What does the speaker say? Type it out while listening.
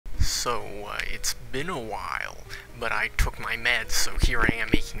It's been a while, but I took my meds, so here I am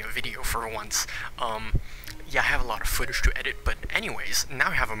making a video for once. Yeah, I have a lot of footage to edit, but anyways, now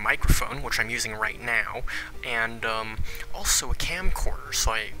I have a microphone, which I'm using right now, and, also a camcorder,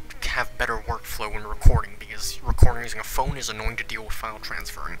 so I have better workflow when recording, because recording using a phone is annoying to deal with file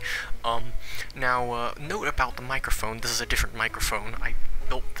transferring. Note about the microphone, this is a different microphone. I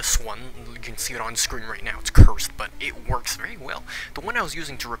built this one, you can see it on screen right now, it's cursed, but it works very well. The one I was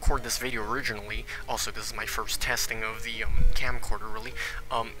using to record this video originally, also this is my first testing of the camcorder really,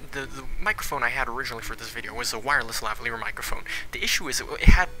 the microphone I had originally for this video was a wireless lavalier microphone. The issue is it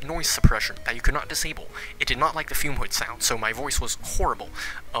had noise suppression that you could not disable. It did not like the fume hood sound, so my voice was horrible.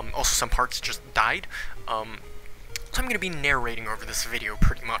 Also some parts just died. So I'm going to be narrating over this video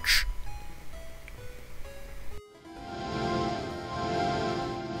pretty much.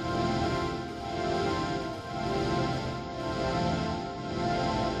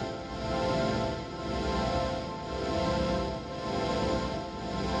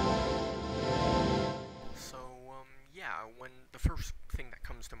 When the first thing that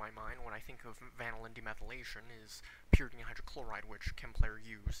comes to my mind when I think of vanillin demethylation is pyridine hydrochloride, which chem player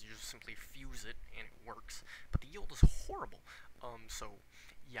use. You just simply fuse it and it works, but the yield is horrible.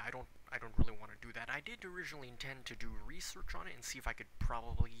 Yeah, I don't really want to do that. I did originally intend to do research on it and see if I could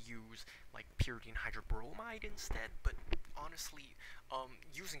probably use like pyridine hydrobromide instead, but honestly,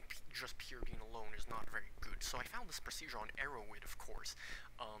 using just pyridine alone is not very good. So I found this procedure on Arrowid, of course.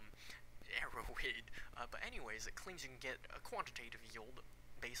 But anyways, it claims you can get a quantitative yield,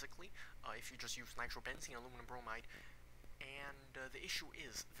 basically, if you just use nitrobenzene, aluminum bromide, and the issue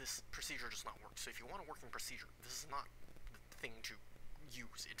is, this procedure does not work. So if you want a working procedure, this is not the thing to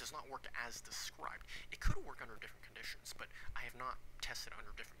use. It does not work as described. It could work under different conditions, but I have not tested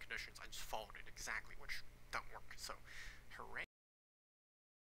under different conditions. I just followed it exactly, which don't work, so hooray.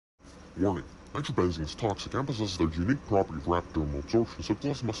 Warning. Nitrobenzene is toxic and possesses the unique property of rapid dermal absorption, so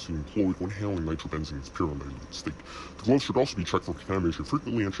gloves must be employed when handling nitrobenzene in its pure undiluted state. The gloves should also be checked for contamination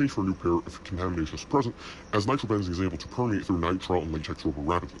frequently and changed for a new pair if contamination is present, as nitrobenzene is able to permeate through nitrile and latex rubber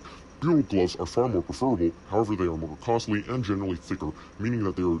rapidly. Butyl gloves are far more preferable, however they are more costly and generally thicker, meaning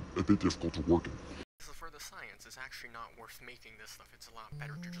that they are a bit difficult to work in. For the science, it's actually not worth making this stuff. It's a lot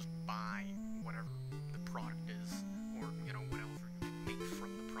better to just buy whatever the product is, or, you know, whatever you make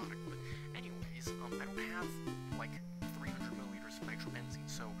from the product. But anyways, I don't have, like, 300 milliliters of nitrobenzene,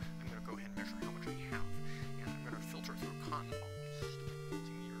 so I'm going to go ahead and measure how much I have. And I'm going to filter through a cotton ball.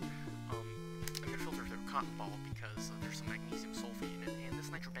 I'm going to filter through a cotton ball because there's some magnesium sulfate in it, and this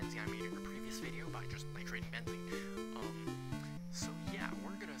nitrobenzene I made in a previous video by just nitrating benzene. So yeah,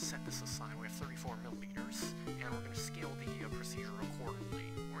 we're going to set this aside. We have 34 milliliters, and we're going to scale the procedure accordingly,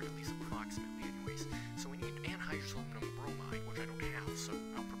 or at least approximately anyways. So we need anhydrous aluminum bromide, which I don't have, so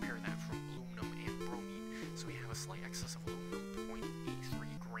I'll prepare that from aluminum and bromine. So we have a slight excess of aluminum,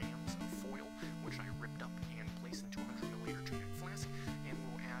 0.83 grams of foil, which I ripped up and placed into a 100 milliliter 2-unit flask, and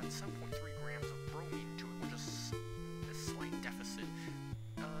we'll add 7.3 grams of bromine to it, which is a slight deficit.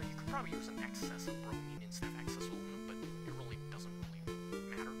 You could probably use an excess of bromine instead of excess aluminum, but it really doesn't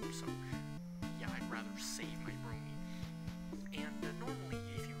matter, so yeah, I'd rather save my bromine. And normally,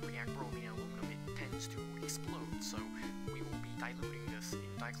 if you react bromine and aluminum, it tends to explode, so we will be diluting this in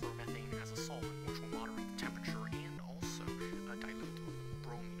dichloromethane as a solvent, which will moderate the temperature and also dilute the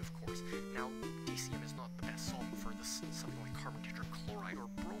bromine, of course. Now, DCM is not the best solvent for this. Something like carbon tetrachloride or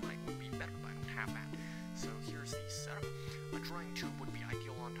bromide would be better, but I don't have that. So here's the setup. A drying tube would be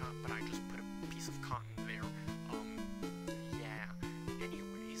ideal on top, but I just put a piece of cotton there.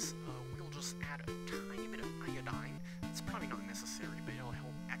 Anyways, we'll just add a tiny bit of iodine. It's probably not necessary, but it'll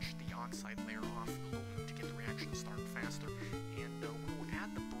help etch the oxide layer off aluminum to get the reaction started faster. And we'll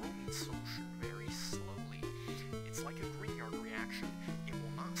add the bromine solution very slowly. It's like a Grignard reaction. It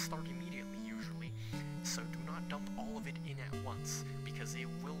will not start immediately usually, so do not dump all of it in at once, because it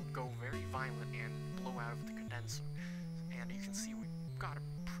will go very violent and blow out of the condenser. And you can see we've got a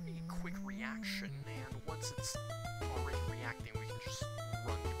pretty quick reaction, and once it's already reacting, we can just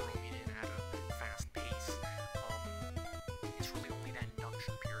run the bromine in at a fast pace. It's really only that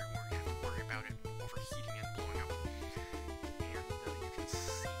induction period where you have to worry about it overheating and blowing up. And you can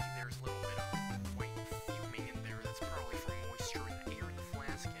see there's a little bit of white fuming in there. That's probably from moisture in the air in the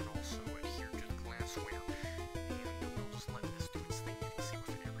flask and also adhered to the glassware. And we'll just let this do its thing. You can see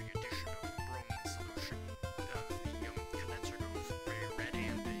with every addition of bromine solution, the condenser goes very red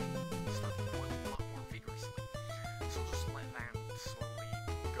and they start to boil a lot more vigorously. So just let that slowly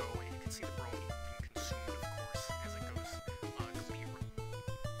go, and you can see the bromine being consumed, of course, as it goes clear.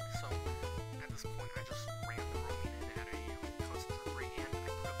 So at this point, I just ran the bromine in at a constant rate, and I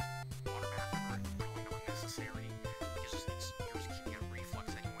put a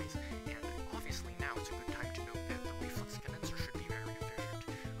it's a good time to note that the reflux condenser should be very efficient.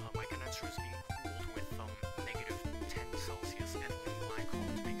 My condenser is being cooled with negative 10 Celsius ethylene glycol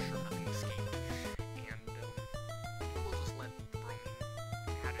to make sure nothing escaped. And we'll just let the bromine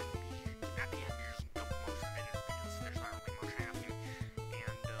at the end you just dump most of it in because there's not really much happening.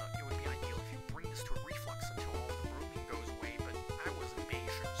 And it would be ideal if you bring this to a reflux until all the bromine goes away, but I was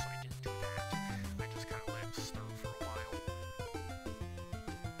impatient, so I didn't do that. I just kind of let it stir for a while.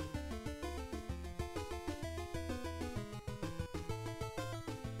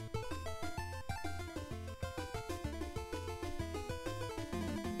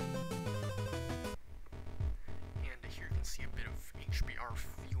 Here you can see a bit of HBr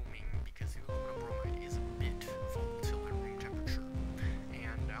fuming because the aluminum bromide is a bit volatile at room temperature.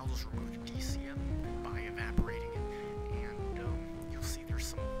 And I'll just remove the DCM by evaporating it, and you'll see there's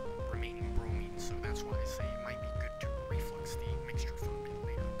some remaining bromine, so that's why I say it might be good to reflux the mixture for a bit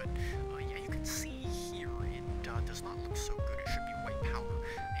later. But yeah, you can see here it does not look so good. It should be white powder,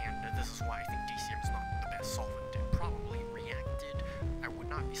 and this is why I think DCM is not the best solvent. It probably reacted. I would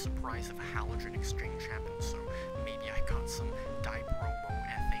not be surprised if a halogen exchange happened, so maybe I got some dibromomethane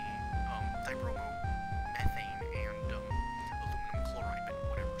and aluminum chloride, but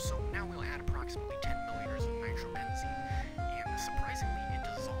whatever. So now we'll add approximately 10 milliliters of nitrobenzene, and surprisingly it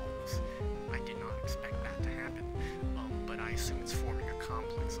dissolves. I did not expect that to happen, but I assume it's forming a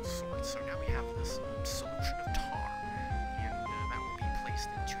complex of sorts. So now we have this solution of tar, and that will be placed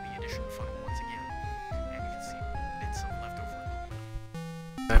into the addition funnel once again, and you can see bits of leftover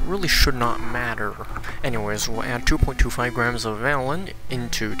aluminum. That really should not matter. Anyways, we'll add 2.25 grams of vanillin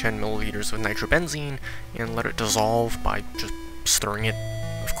into 10 milliliters of nitrobenzene and let it dissolve by just stirring it,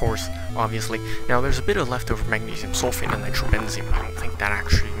 of course, obviously. Now, there's a bit of leftover magnesium sulfate in nitrobenzene, but I don't think that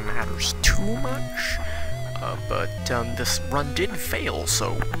actually matters too much. But this run did fail,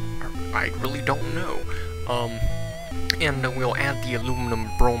 so I really don't know. And we'll add the aluminum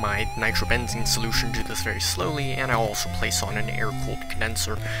bromide nitrobenzene solution to this very slowly, and I'll also place on an air-cooled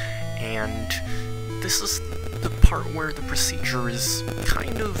condenser. And this is the part where the procedure is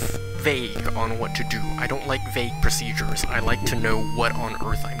kind of vague on what to do. I don't like vague procedures. I like to know what on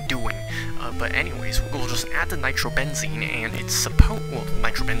earth I'm doing. But anyways, we'll just add the nitrobenzene, and it's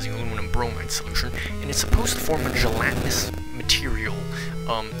nitrobenzene aluminum bromide solution, and it's supposed to form a gelatinous material,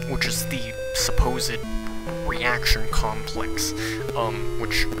 which is the supposed reaction complex,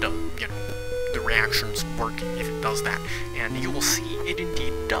 which the reaction's working if it does that, and you will see it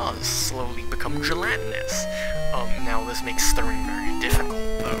indeed does slowly become gelatinous. Now this makes stirring very difficult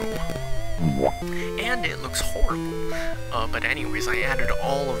though, and it looks horrible. But anyways, I added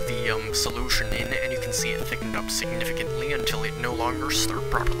all of the solution in, and you can see it thickened up significantly until it no longer stirred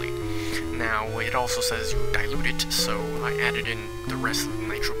properly. Now, it also says you dilute it, so I added in the rest of the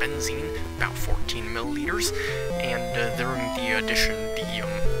nitrobenzene, about 14 milliliters, and during the addition, the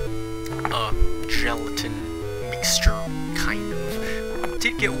gelatin mixture kind of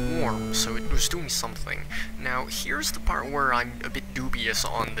did get warm, so it was doing something. Now, here's the part where I'm a bit dubious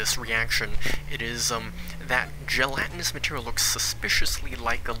on this reaction. It is that gelatinous material looks suspiciously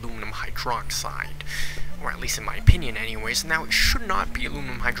like aluminum hydroxide. Or at least in my opinion anyways. Now, it should not be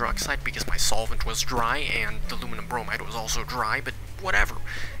aluminum hydroxide because my solvent was dry and the aluminum bromide was also dry, but whatever.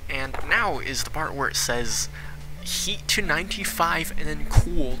 And now is the part where it says heat to 95 and then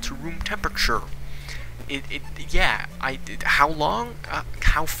cool to room temperature. How long?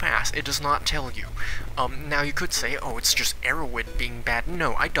 How fast? It does not tell you. Now you could say, oh, it's just Arrowwood being bad.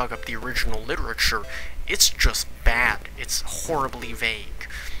 No, I dug up the original literature. It's just bad. It's horribly vague.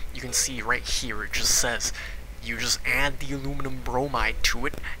 You can see right here, it just says, you just add the aluminum bromide to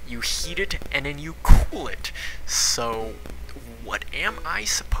it, you heat it, and then you cool it. So, what am I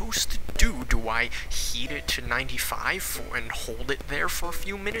supposed to do? Do I heat it to 95 and hold it there for a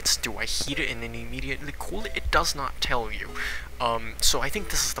few minutes? Do I heat it and then immediately cool it? It does not tell you. So I think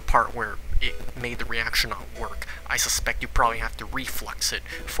this is the part where it made the reaction not work. I suspect you probably have to reflux it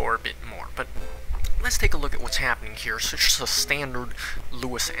for a bit more, but let's take a look at what's happening here. So it's just a standard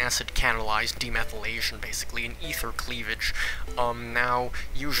Lewis acid catalyzed demethylation, basically, an ether cleavage. Now,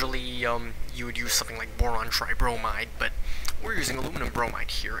 usually you would use something like boron tribromide, but we're using aluminum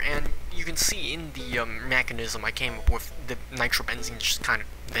bromide here, and you can see in the mechanism I came up with, the nitrobenzene is just kind of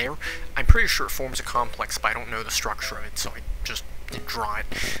there. I'm pretty sure it forms a complex, but I don't know the structure of it, so I just didn't draw it.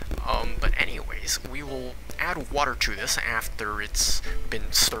 But anyways, we will add water to this after it's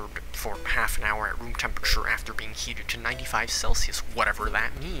been stirred for half an hour at room temperature after being heated to 95 Celsius, whatever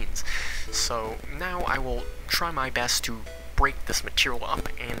that means. So now I will try my best to break this material up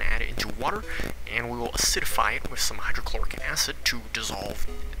and add it into water, and we will acidify it with some hydrochloric acid to dissolve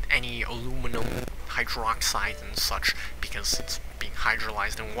any aluminum hydroxide and such, because it's being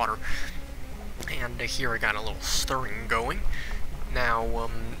hydrolyzed in water. And here I got a little stirring going. Now,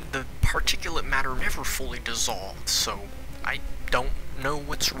 the particulate matter never fully dissolved, so I don't know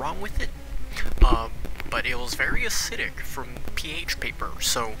what's wrong with it, but it was very acidic from pH paper,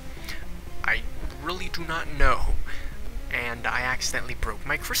 so I really do not know. And I accidentally broke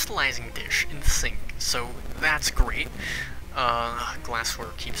my crystallizing dish in the sink, so that's great. Glassware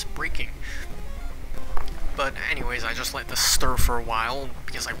keeps breaking. But anyways, I just let this stir for a while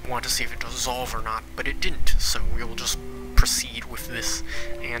because I want to see if it dissolved or not, but it didn't, so we will just proceed with this.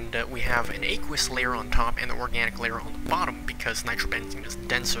 And we have an aqueous layer on top and the organic layer on the bottom because nitrobenzene is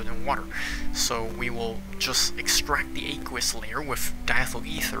denser than water. So we will just extract the aqueous layer with diethyl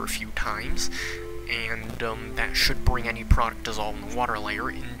ether a few times, and that should bring any product dissolved in the water layer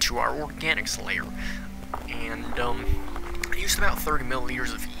into our organics layer. And I used about 30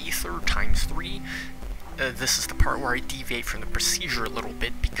 milliliters of ether times 3. This is the part where I deviate from the procedure a little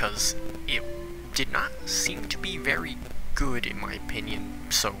bit because it did not seem to be very good in my opinion,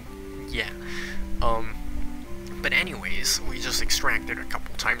 so yeah. But anyways, we just extracted a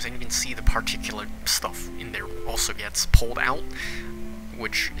couple times, and you can see the particulate stuff in there also gets pulled out,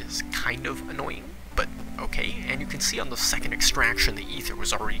 which is kind of annoying, but okay. And you can see on the second extraction the ether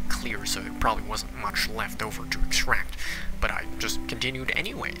was already clear, so there probably wasn't much left over to extract, but I just continued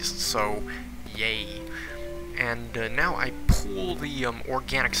anyways, so yay. And now I pool the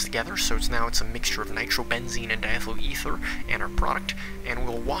organics together, so now it's a mixture of nitrobenzene and diethyl ether and our product, and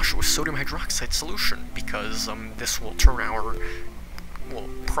we'll wash it with sodium hydroxide solution, because this will turn our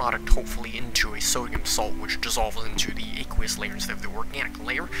product hopefully into a sodium salt, which dissolves into the aqueous layer instead of the organic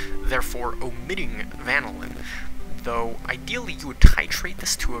layer, therefore omitting vanillin. Though ideally you would titrate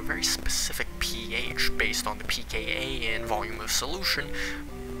this to a very specific pH based on the pKa and volume of solution,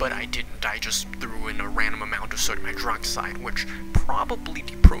 but I didn't. I just threw in a random amount of sodium hydroxide, which probably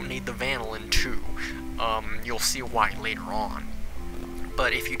deprotonated the vanillin too. You'll see why later on.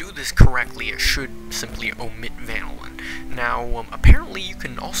 But if you do this correctly, it should simply omit vanillin. Now, apparently you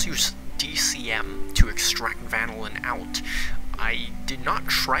can also use DCM to extract vanillin out. I did not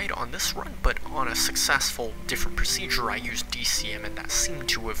try it on this run, but on a successful different procedure I used DCM, and that seemed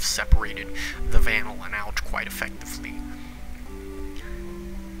to have separated the vanillin out quite effectively.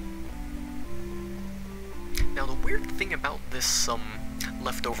 Now, the weird thing about this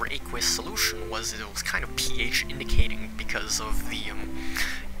leftover aqueous solution was it was kind of pH indicating because of the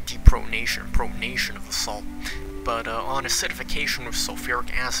protonation of the salt. But on acidification with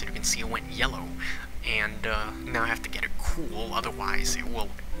sulfuric acid, you can see it went yellow, and now I have to get it cool, otherwise it will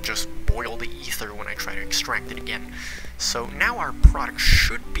just boil the ether when I try to extract it again. So now our product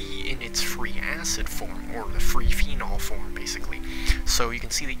should be in its free acid form, or the free phenol form, basically. So you can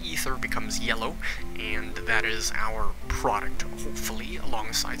see the ether becomes yellow, and that is our product, hopefully,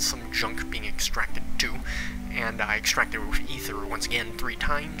 alongside some junk being extracted too. And I extracted it with ether once again 3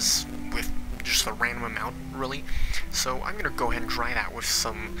 times, with just a random amount, really. So I'm going to go ahead and dry that with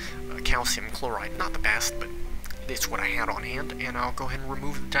some calcium chloride. Not the best, but it's what I had on hand, and I'll go ahead and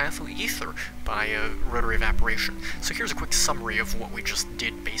remove the diethyl ether by rotary evaporation. So here's a quick summary of what we just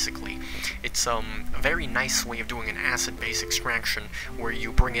did, basically. It's a very nice way of doing an acid-base extraction, where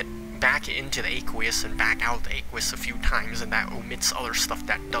you bring it back into the aqueous and back out the aqueous a few times, and that omits other stuff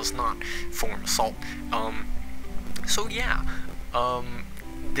that does not form salt. So yeah,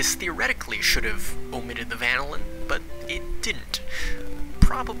 this theoretically should have omitted the vanillin, but it didn't.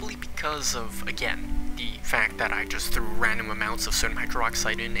 Probably because of, again, the fact that I just threw random amounts of sodium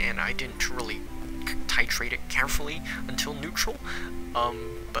hydroxide in, and I didn't really titrate it carefully until neutral.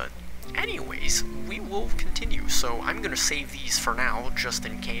 But anyways, we will continue. So I'm going to save these for now, just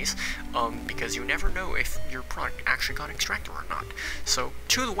in case, because you never know if your product actually got extracted or not. So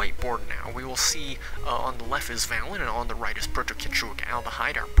to the whiteboard now, we will see on the left is vanillin, and on the right is protokechoic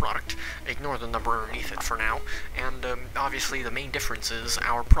aldehyde, our product. Ignore the number underneath it for now. And obviously the main difference is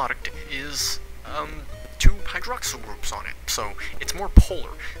our product is 2 hydroxyl groups on it, so it's more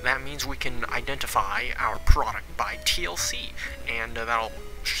polar. That means we can identify our product by TLC, and that'll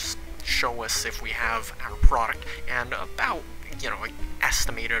show us if we have our product and about, an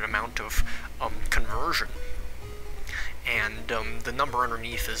estimated amount of conversion. And the number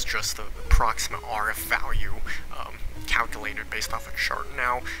underneath is just the approximate RF value calculated based off a chart.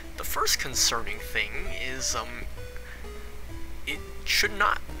 Now, the first concerning thing is it should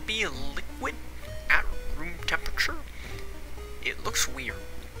not be a liquid at room temperature. It looks weird.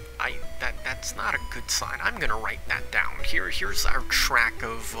 that's not a good sign. I'm gonna write that down. Here's our track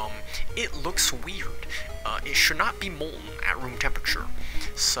of, it looks weird. It should not be molten at room temperature.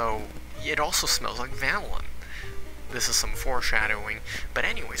 So, it also smells like vanillin. This is some foreshadowing. But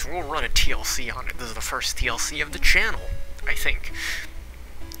anyways, we'll run a TLC on it. This is the first TLC of the channel, I think.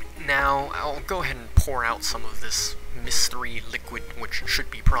 Now, I'll go ahead and pour out some of this mystery liquid, which should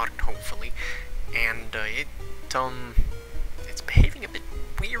be product, hopefully. And, it's behaving a bit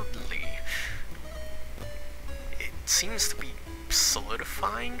weirdly. It seems to be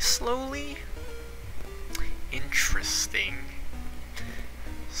solidifying slowly. Interesting.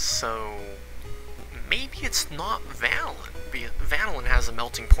 So, maybe it's not vanillin. Vanillin has a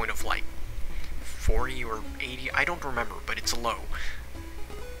melting point of like 40 or 80, I don't remember, but it's low.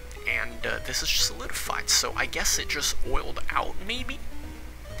 And this is just solidified, so I guess it just oiled out, maybe?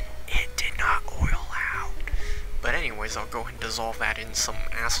 It did not oil out. But anyways, I'll go ahead and dissolve that in some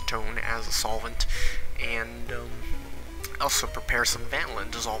acetone as a solvent, and also prepare some vanillin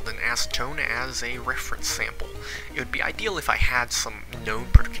dissolved in acetone as a reference sample. It would be ideal if I had some known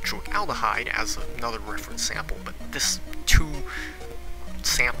protoketroic aldehyde as another reference sample, but this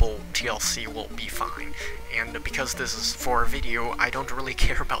two-sample TLC will be fine. And because this is for a video, I don't really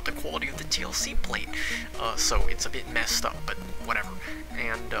care about the quality of the TLC plate, so it's a bit messed up, but whatever.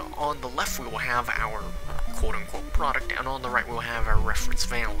 And on the left we will have our quote-unquote product, and on the right we'll have our reference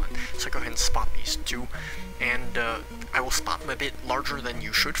vanillin. So go ahead and spot these two, and I will spot them a bit larger than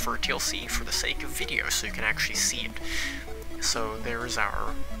you should for a TLC for the sake of video, so you can actually see it. So there's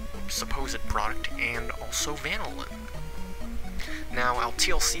our supposed product, and also vanillin. Now I'll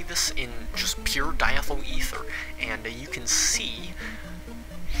TLC this in just pure diethyl ether, and you can see,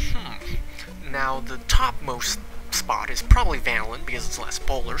 now the topmost spot is probably vanillin because it's less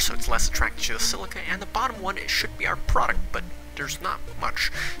polar, so it's less attracted to the silica, and the bottom one, it should be our product, but there's not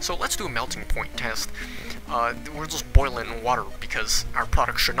much. So let's do a melting point test. We'll just boil it in water because our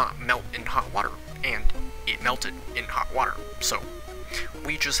product should not melt in hot water, and it melted in hot water, so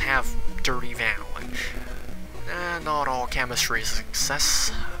we just have dirty vanillin. Not all chemistry is a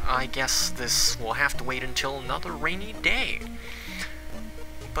success. I guess this will have to wait until another rainy day.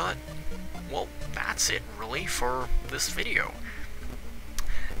 But, well, that's it really for this video.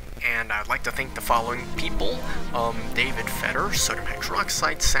 And I'd like to thank the following people: David Fetter, sodium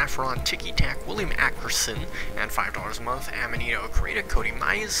hydroxide, saffron, Tiki Tac, William Ackerson, and $5 a month, Amanito Creata, Cody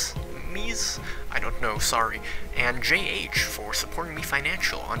Mies, I don't know, sorry, and JH for supporting me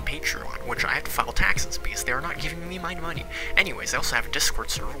financially on Patreon, which I have to file taxes because they're not giving me my money. Anyways, I also have a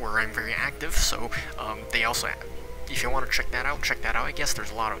Discord server where I'm very active, so they also have, if you want to check that out, I guess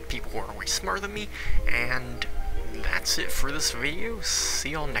there's a lot of people who are way smarter than me, and that's it for this video. See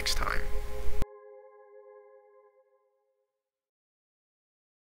y'all next time.